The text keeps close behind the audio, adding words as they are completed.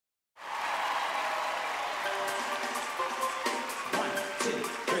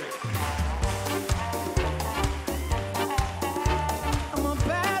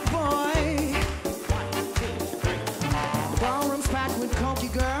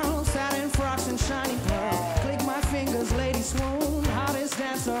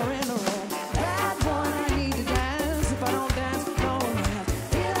dancer in the room. Bad one, I need to dance. If I don't dance, no romance.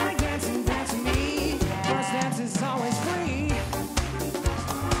 Feel like dancing, dance with me. First dance is always free.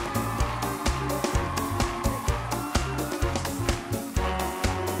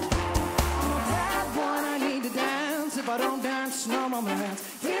 Bad one, I need to dance. If I don't dance, no romance.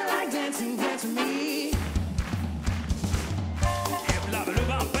 Feel like dancing, dance with me.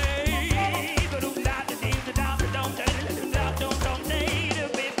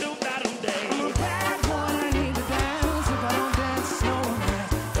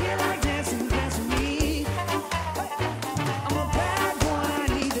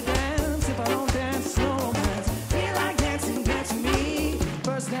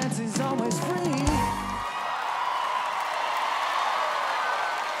 Dance is always free.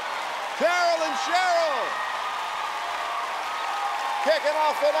 Terrell and Cheryl kicking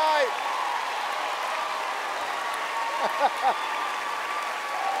off the night.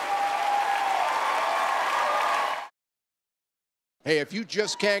 Hey, if you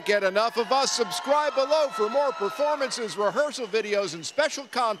just can't get enough of us, subscribe below for more performances, rehearsal videos, and special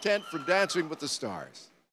content from Dancing with the Stars.